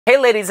Hey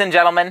ladies and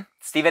gentlemen,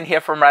 Steven here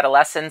from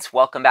Redolessence.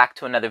 Welcome back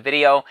to another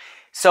video.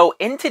 So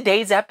in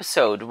today's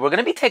episode, we're going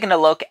to be taking a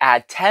look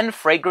at 10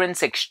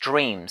 fragrance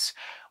extremes.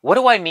 What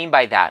do I mean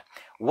by that?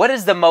 What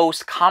is the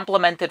most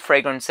complimented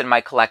fragrance in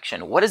my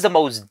collection? What is the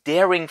most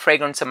daring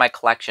fragrance in my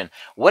collection?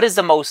 What is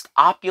the most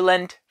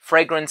opulent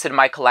fragrance in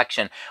my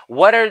collection?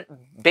 What are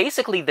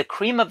basically the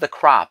cream of the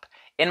crop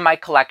in my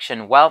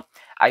collection? Well,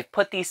 I've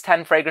put these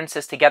 10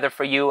 fragrances together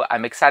for you.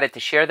 I'm excited to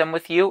share them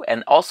with you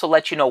and also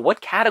let you know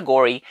what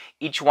category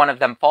each one of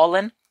them fall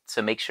in.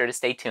 So make sure to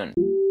stay tuned.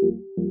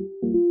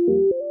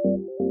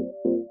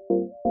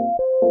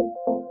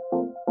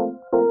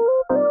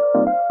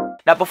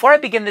 Now, before I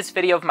begin this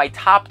video of my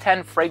top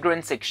 10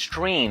 fragrance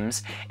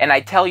extremes, and I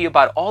tell you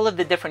about all of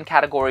the different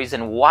categories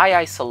and why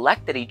I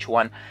selected each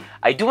one,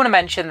 I do want to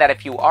mention that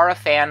if you are a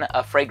fan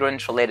of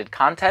fragrance-related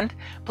content,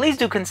 please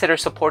do consider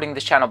supporting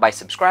this channel by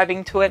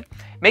subscribing to it.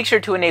 Make sure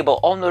to enable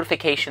all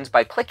notifications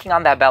by clicking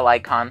on that bell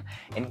icon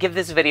and give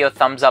this video a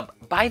thumbs up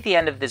by the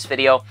end of this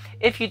video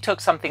if you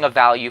took something of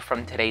value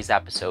from today's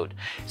episode.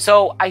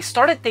 So I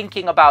started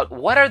thinking about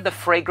what are the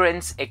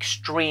fragrance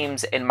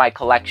extremes in my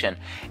collection,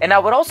 and I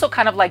would also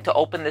kind of like to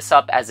open this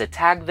up as a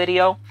tag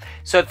video.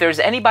 So if there's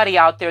anybody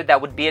out there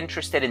that would be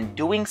interested in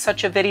doing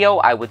such a video,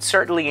 I would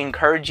certainly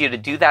encourage you to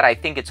do that. I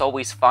think it's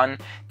always fun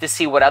to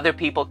see what other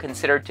people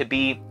consider to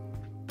be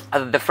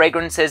the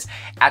fragrances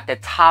at the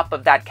top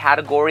of that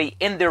category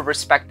in their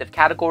respective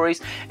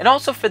categories. And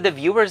also for the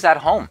viewers at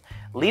home,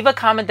 leave a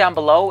comment down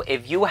below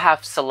if you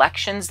have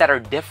selections that are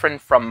different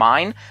from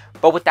mine.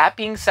 But with that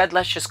being said,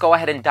 let's just go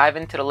ahead and dive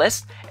into the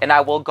list, and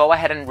I will go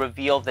ahead and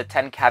reveal the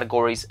 10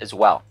 categories as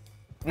well.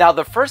 Now,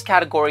 the first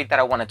category that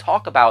I want to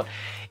talk about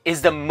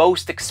is the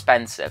most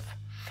expensive.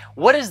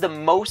 What is the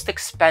most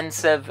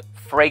expensive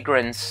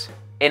fragrance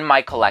in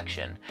my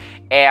collection?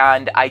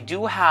 And I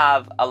do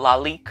have a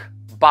Lalique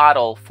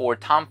bottle for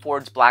Tom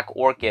Ford's Black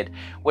Orchid,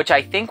 which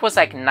I think was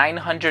like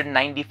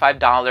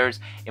 $995.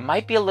 It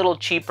might be a little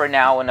cheaper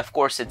now, and of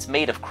course it's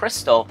made of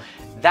crystal.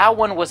 That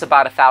one was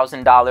about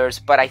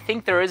 $1,000, but I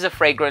think there is a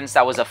fragrance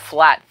that was a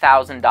flat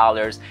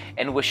 $1,000,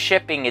 and with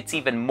shipping it's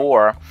even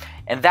more.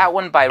 And that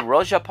one by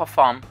Roja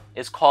Parfums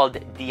is called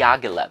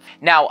Diaghilev.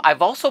 Now,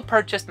 I've also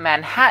purchased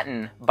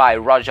Manhattan by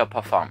Roja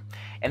Parfums,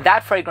 and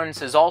that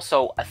fragrance is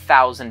also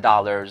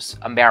 $1,000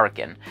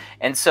 American.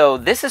 And so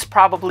this is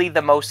probably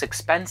the most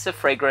expensive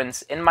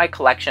fragrance in my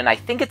collection. I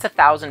think it's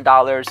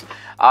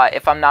 $1,000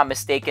 if I'm not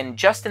mistaken.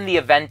 Just in the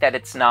event that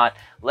it's not,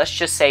 let's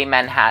just say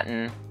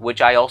Manhattan,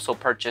 which I also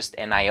purchased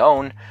and I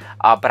own,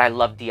 but I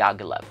love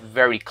Diaghilev.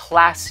 Very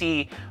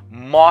classy,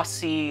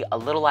 mossy, a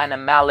little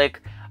animalic,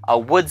 a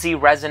woodsy,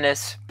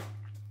 resinous.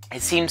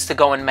 It seems to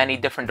go in many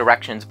different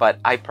directions, but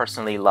I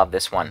personally love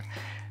this one.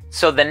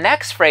 So the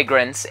next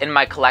fragrance in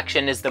my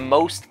collection is the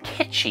most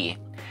kitschy.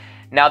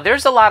 Now,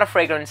 there's a lot of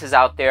fragrances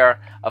out there.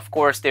 Of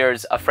course,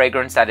 there's a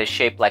fragrance that is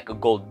shaped like a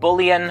gold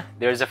bullion.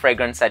 There's a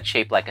fragrance that's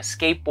shaped like a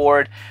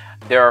skateboard.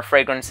 There are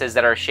fragrances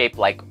that are shaped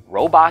like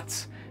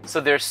robots.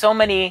 So there's so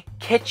many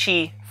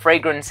kitschy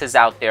fragrances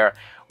out there.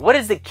 What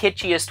is the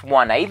kitschiest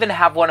one? I even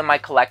have one in my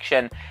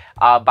collection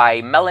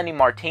by Melanie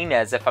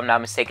Martinez, if I'm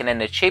not mistaken,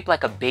 and it's shaped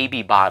like a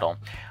baby bottle.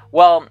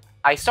 Well,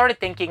 I started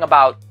thinking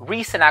about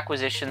recent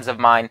acquisitions of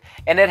mine,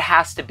 and it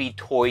has to be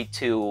Toy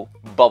 2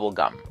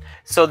 bubblegum.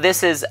 So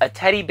this is a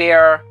teddy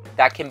bear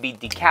that can be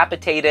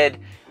decapitated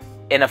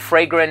in a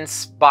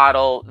fragrance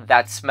bottle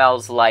that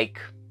smells like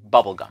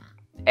bubblegum.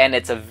 And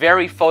it's a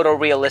very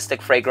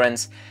photorealistic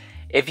fragrance.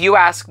 If you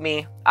ask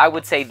me, I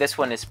would say this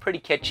one is pretty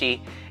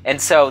kitschy. And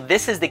so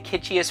this is the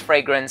kitschiest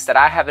fragrance that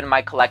I have in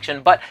my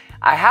collection, but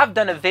I have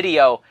done a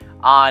video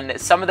on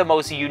some of the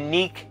most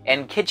unique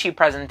and kitschy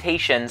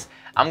presentations.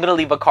 I'm going to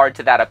leave a card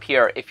to that up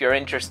here if you're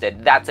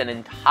interested. That's an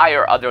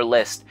entire other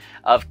list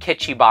of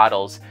kitschy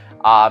bottles,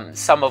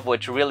 some of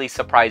which really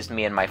surprised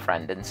me and my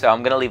friend. And so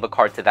I'm going to leave a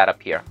card to that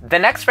up here. The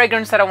next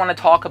fragrance that I want to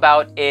talk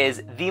about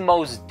is the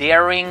most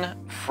daring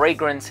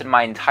fragrance in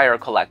my entire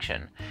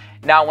collection.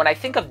 Now, when I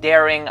think of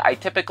daring, I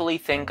typically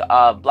think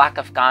of Black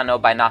Afgano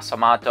by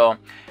Nasomato.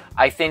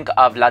 I think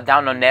of La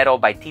Dauno Nero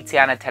by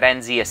Tiziana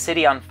Terenzi, A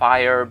City on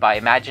Fire by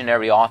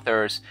Imaginary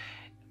Authors,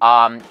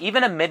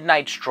 even A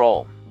Midnight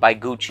Stroll by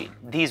Gucci.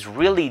 These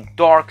really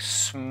dark,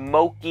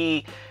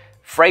 smoky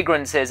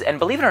fragrances, and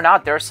believe it or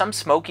not, there are some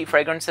smoky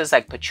fragrances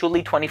like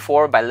Patchouli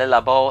 24 by Le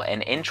Labo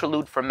and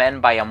Interlude for Men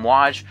by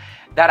Amouage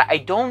that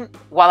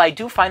while I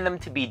do find them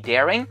to be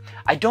daring,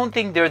 I don't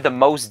think they're the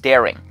most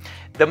daring.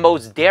 The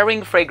most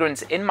daring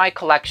fragrance in my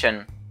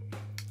collection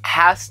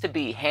has to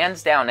be,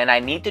 hands down, and I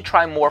need to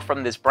try more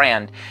from this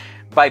brand,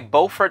 by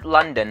Beaufort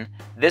London.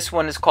 This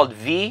one is called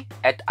Vi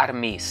et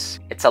Armis.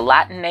 It's a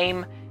Latin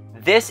name.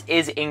 This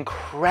is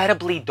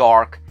incredibly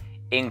dark,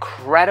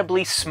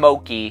 incredibly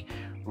smoky,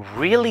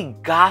 really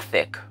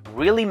gothic,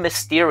 really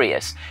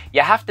mysterious.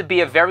 You have to be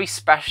a very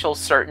special,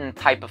 certain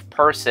type of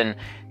person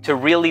to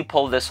really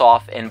pull this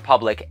off in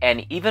public.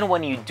 And even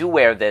when you do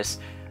wear this,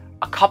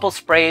 a couple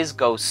sprays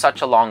go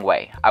such a long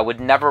way. I would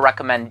never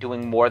recommend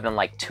doing more than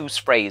like 2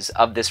 sprays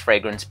of this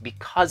fragrance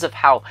because of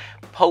how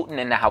potent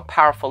and how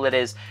powerful it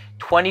is.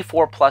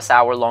 24 plus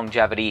hour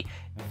longevity,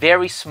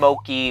 very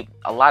smoky,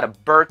 a lot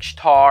of birch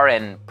tar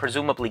and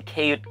presumably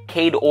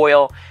cade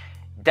oil.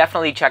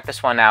 Definitely check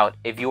this one out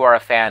if you are a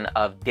fan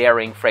of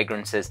daring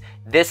fragrances.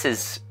 This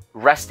is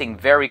resting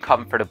very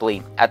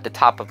comfortably at the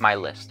top of my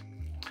list.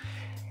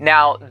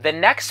 Now, the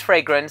next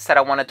fragrance that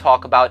I want to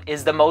talk about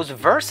is the most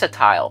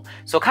versatile.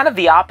 So kind of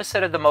the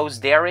opposite of the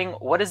most daring.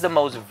 What is the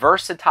most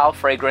versatile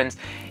fragrance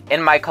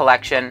in my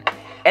collection?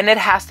 And it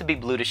has to be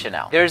Bleu de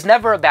Chanel. There's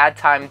never a bad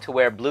time to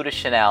wear Bleu de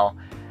Chanel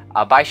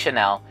by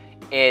Chanel.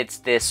 It's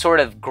this sort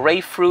of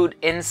grapefruit,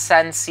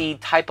 incense-y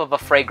type of a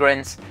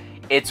fragrance.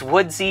 It's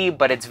woodsy,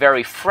 but it's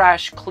very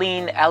fresh,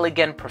 clean,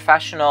 elegant,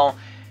 professional.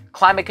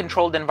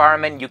 Climate-controlled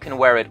environment. You can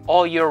wear it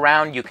all year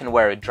round. You can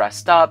wear it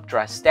dressed up,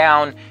 dressed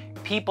down.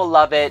 People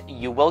love it.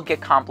 You will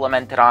get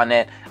complimented on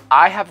it.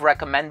 I have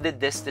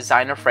recommended this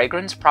designer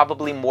fragrance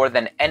probably more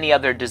than any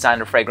other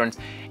designer fragrance,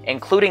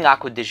 including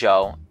Acqua di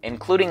Gio,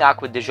 including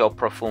Acqua di Gio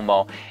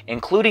Profumo,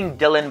 including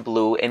Dylan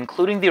Blue,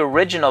 including the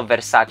original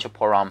Versace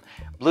Pour Homme.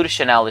 Bleu de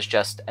Chanel is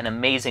just an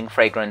amazing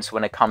fragrance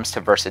when it comes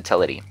to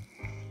versatility.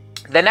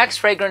 The next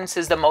fragrance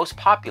is the most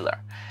popular.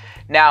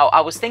 Now,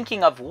 I was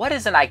thinking of what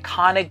is an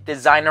iconic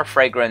designer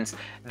fragrance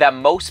that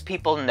most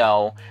people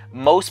know,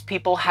 most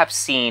people have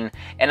seen,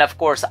 and of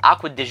course,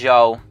 Acqua di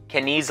Gio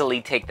can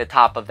easily take the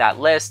top of that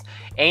list.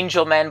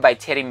 Angelman by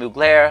Thierry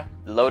Mugler,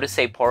 Lotus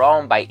Pour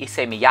Homme by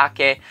Issey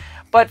Miyake.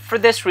 But for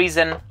this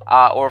reason,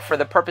 or for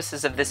the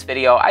purposes of this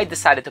video, I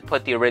decided to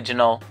put the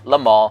original Le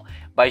Male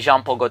by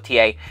Jean-Paul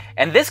Gaultier.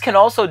 And this can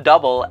also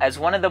double as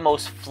one of the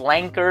most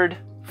flankered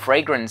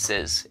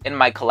fragrances in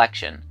my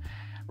collection.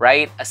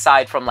 Right?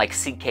 Aside from like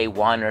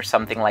CK1 or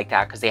something like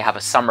that, because they have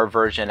a summer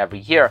version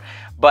every year.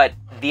 But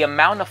the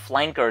amount of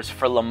flankers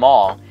for Le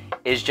Male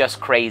is just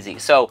crazy.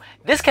 So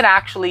this can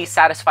actually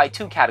satisfy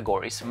two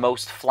categories,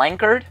 most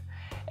flankered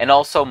and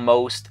also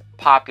most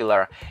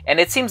popular. And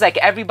it seems like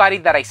everybody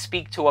that I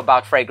speak to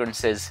about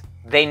fragrances,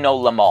 they know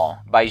Le Male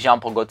by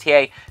Jean-Paul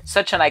Gaultier.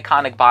 Such an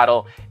iconic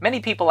bottle.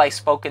 Many people I've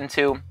spoken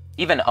to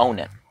even own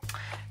it.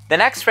 The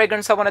next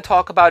fragrance I want to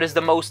talk about is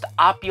the most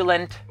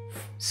opulent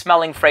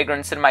smelling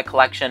fragrance in my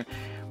collection.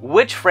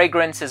 Which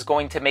fragrance is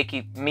going to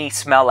make me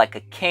smell like a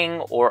king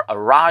or a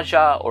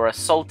Raja or a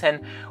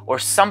Sultan or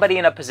somebody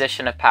in a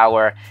position of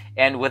power?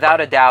 And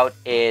without a doubt,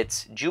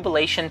 it's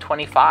Jubilation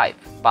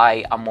 25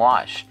 by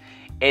Amouage.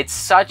 It's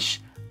such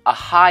a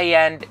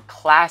high-end,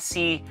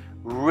 classy,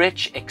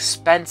 rich,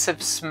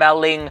 expensive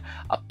smelling,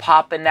 a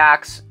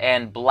Papanax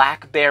and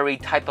blackberry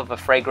type of a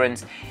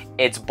fragrance.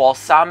 It's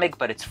balsamic,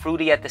 but it's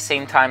fruity at the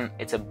same time.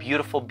 It's a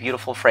beautiful,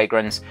 beautiful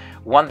fragrance.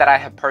 One that I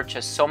have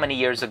purchased so many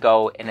years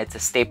ago, and it's a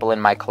staple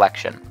in my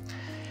collection.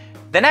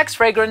 The next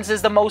fragrance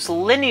is the most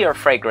linear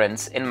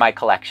fragrance in my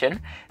collection.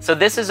 So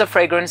this is a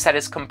fragrance that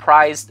is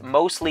comprised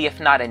mostly, if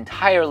not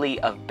entirely,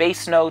 of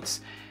base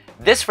notes.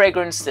 This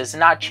fragrance does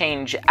not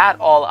change at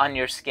all on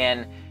your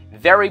skin.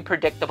 Very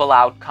predictable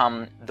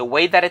outcome. The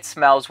way that it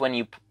smells when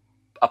you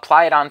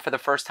apply it on for the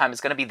first time is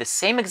going to be the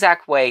same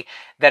exact way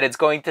that it's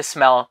going to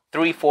smell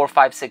 3, 4,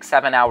 5, 6,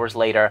 7 hours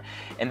later.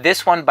 And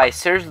this one by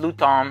Serge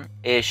Lutens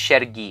is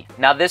Chergui.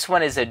 Now this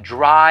one is a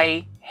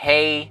dry,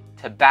 hay,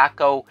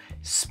 tobacco,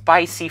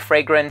 spicy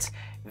fragrance,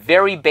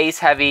 very base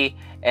heavy.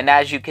 And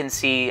as you can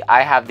see,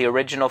 I have the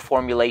original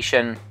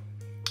formulation,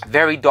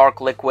 very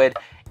dark liquid.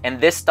 And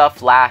this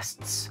stuff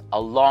lasts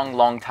a long,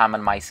 long time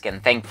on my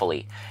skin,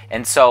 thankfully.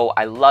 And so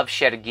I love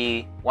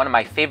Chergui, one of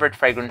my favorite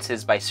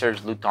fragrances by Serge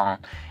Lutens,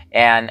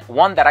 and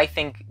one that I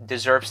think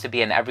deserves to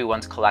be in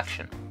everyone's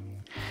collection.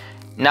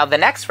 Now, the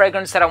next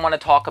fragrance that I want to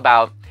talk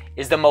about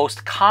is the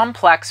most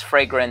complex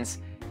fragrance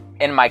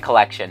in my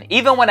collection.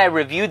 Even when I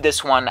reviewed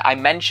this one, I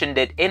mentioned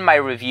it in my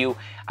review.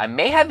 I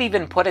may have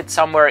even put it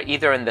somewhere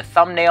either in the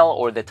thumbnail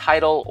or the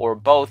title or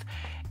both.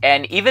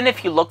 And even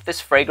if you look this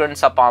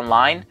fragrance up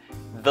online,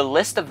 the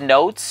list of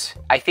notes,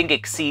 I think,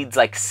 exceeds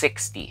like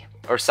 60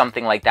 or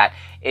something like that.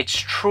 It's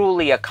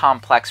truly a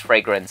complex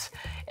fragrance.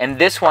 And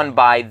this one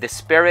by The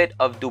Spirit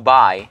of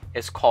Dubai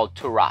is called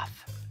Turath.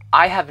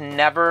 I have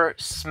never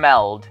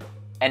smelled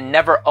and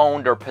never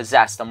owned or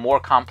possessed a more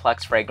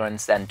complex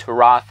fragrance than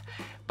Turath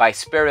by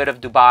Spirit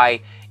of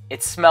Dubai.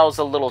 It smells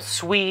a little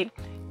sweet,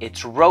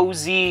 it's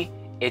rosy,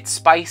 it's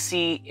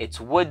spicy, it's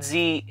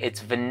woodsy, it's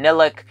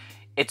vanillic.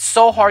 It's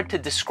so hard to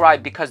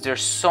describe because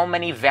there's so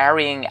many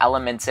varying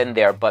elements in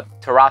there, but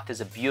Turath is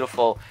a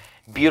beautiful,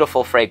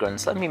 beautiful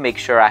fragrance. Let me make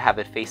sure I have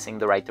it facing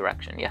the right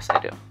direction. Yes, I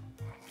do.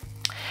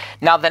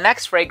 Now, the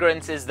next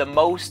fragrance is the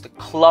most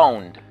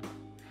cloned.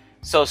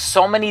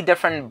 So many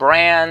different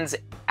brands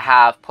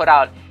have put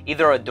out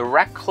either a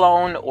direct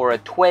clone or a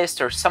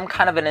twist or some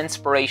kind of an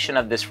inspiration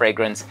of this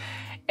fragrance.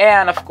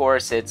 And of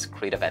course, it's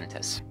Creed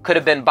Aventus. Could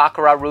have been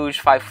Baccarat Rouge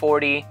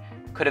 540,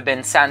 could have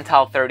been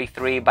Santal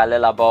 33 by Le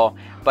Labo,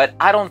 but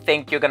I don't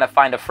think you're gonna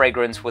find a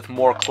fragrance with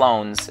more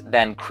clones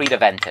than Creed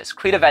Aventus.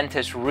 Creed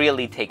Aventus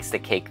really takes the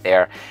cake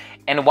there.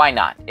 And why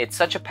not? It's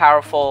such a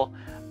powerful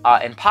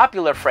and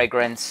popular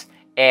fragrance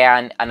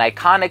and an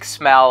iconic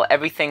smell,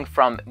 everything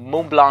from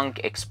Mont Blanc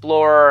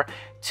Explorer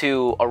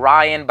to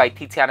Orion by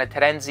Tiziana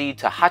Terenzi,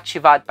 to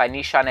Hachivat by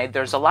Nishane.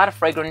 There's a lot of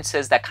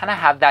fragrances that kind of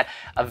have that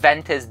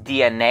Aventus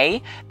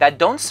DNA that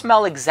don't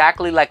smell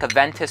exactly like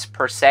Aventus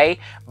per se,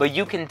 but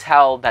you can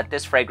tell that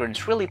this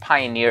fragrance really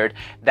pioneered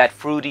that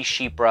fruity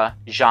chypre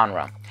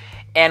genre.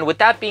 And with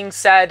that being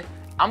said,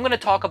 I'm going to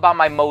talk about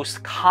my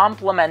most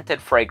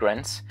complimented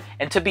fragrance.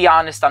 And to be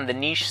honest, on the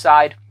niche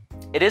side,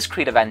 it is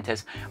Creed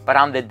Aventus, but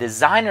on the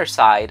designer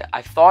side,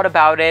 I thought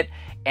about it,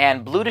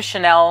 and Bleu de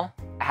Chanel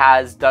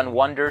has done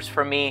wonders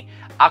for me.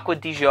 Acqua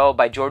di Gio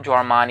by Giorgio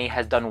Armani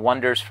has done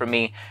wonders for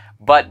me.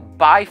 But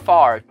by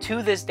far,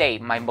 to this day,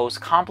 my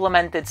most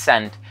complimented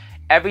scent,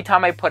 every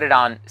time I put it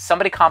on,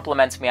 somebody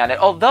compliments me on it.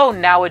 Although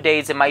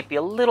nowadays it might be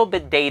a little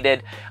bit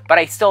dated, but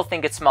I still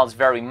think it smells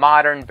very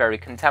modern, very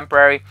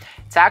contemporary.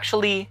 It's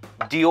actually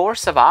Dior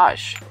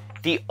Sauvage,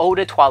 the Eau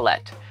de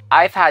Toilette.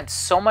 I've had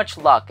so much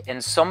luck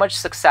and so much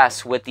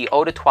success with the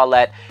Eau de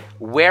Toilette,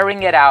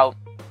 wearing it out,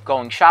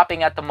 going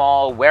shopping at the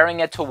mall,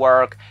 wearing it to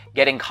work,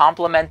 getting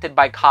complimented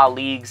by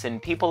colleagues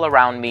and people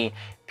around me.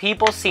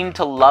 People seem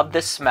to love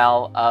the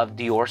smell of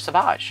Dior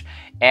Sauvage,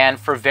 and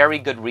for very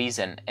good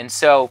reason. And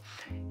so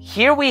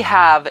here we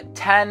have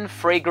 10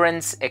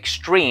 fragrance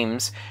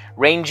extremes,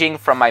 ranging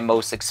from my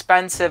most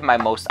expensive, my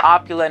most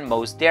opulent,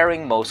 most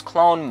daring, most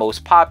clone,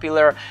 most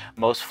popular,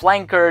 most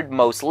flankered,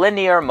 most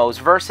linear, most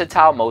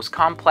versatile, most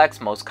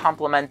complex, most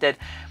complimented.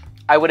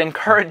 I would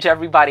encourage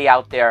everybody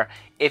out there,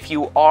 if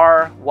you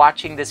are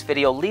watching this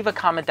video, leave a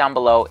comment down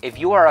below. If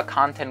you are a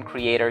content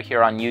creator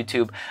here on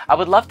YouTube, I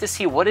would love to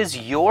see what is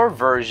your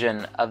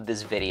version of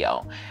this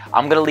video.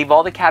 I'm going to leave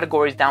all the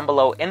categories down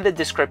below in the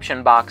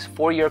description box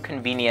for your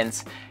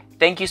convenience.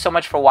 Thank you so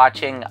much for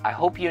watching. I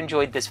hope you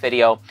enjoyed this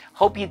video.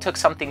 Hope you took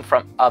something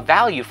from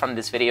value from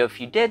this video. If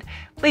you did,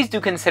 please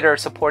do consider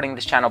supporting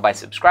this channel by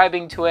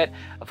subscribing to it.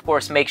 Of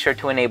course, make sure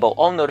to enable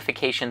all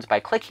notifications by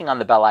clicking on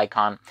the bell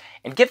icon,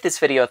 and give this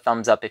video a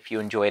thumbs up if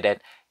you enjoyed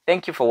it.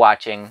 Thank you for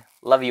watching.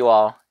 Love you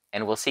all,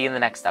 and we'll see you in the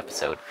next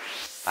episode.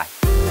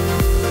 Bye.